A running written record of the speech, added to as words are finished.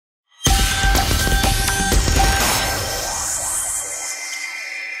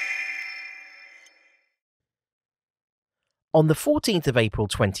On the 14th of April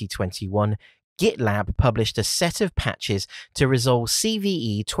 2021, GitLab published a set of patches to resolve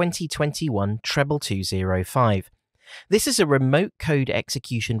CVE 2021-22205. This is a remote code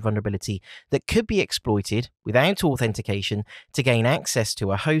execution vulnerability that could be exploited without authentication to gain access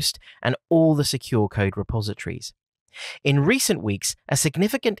to a host and all the secure code repositories. In recent weeks, a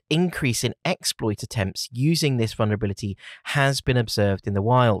significant increase in exploit attempts using this vulnerability has been observed in the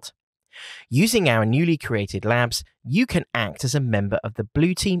wild. Using our newly created labs, you can act as a member of the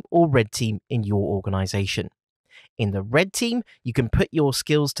blue team or red team in your organization. In the red team, you can put your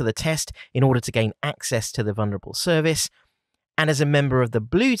skills to the test in order to gain access to the vulnerable service. And as a member of the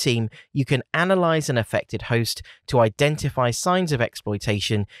blue team, you can analyze an affected host to identify signs of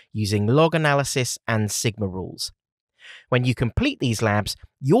exploitation using log analysis and Sigma rules. When you complete these labs,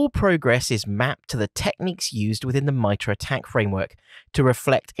 your progress is mapped to the techniques used within the MITRE ATT&CK framework to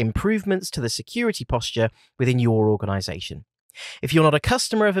reflect improvements to the security posture within your organization. If you're not a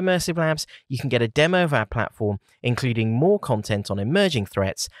customer of Immersive Labs, you can get a demo of our platform, including more content on emerging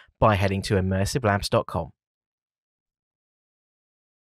threats, by heading to immersivelabs.com.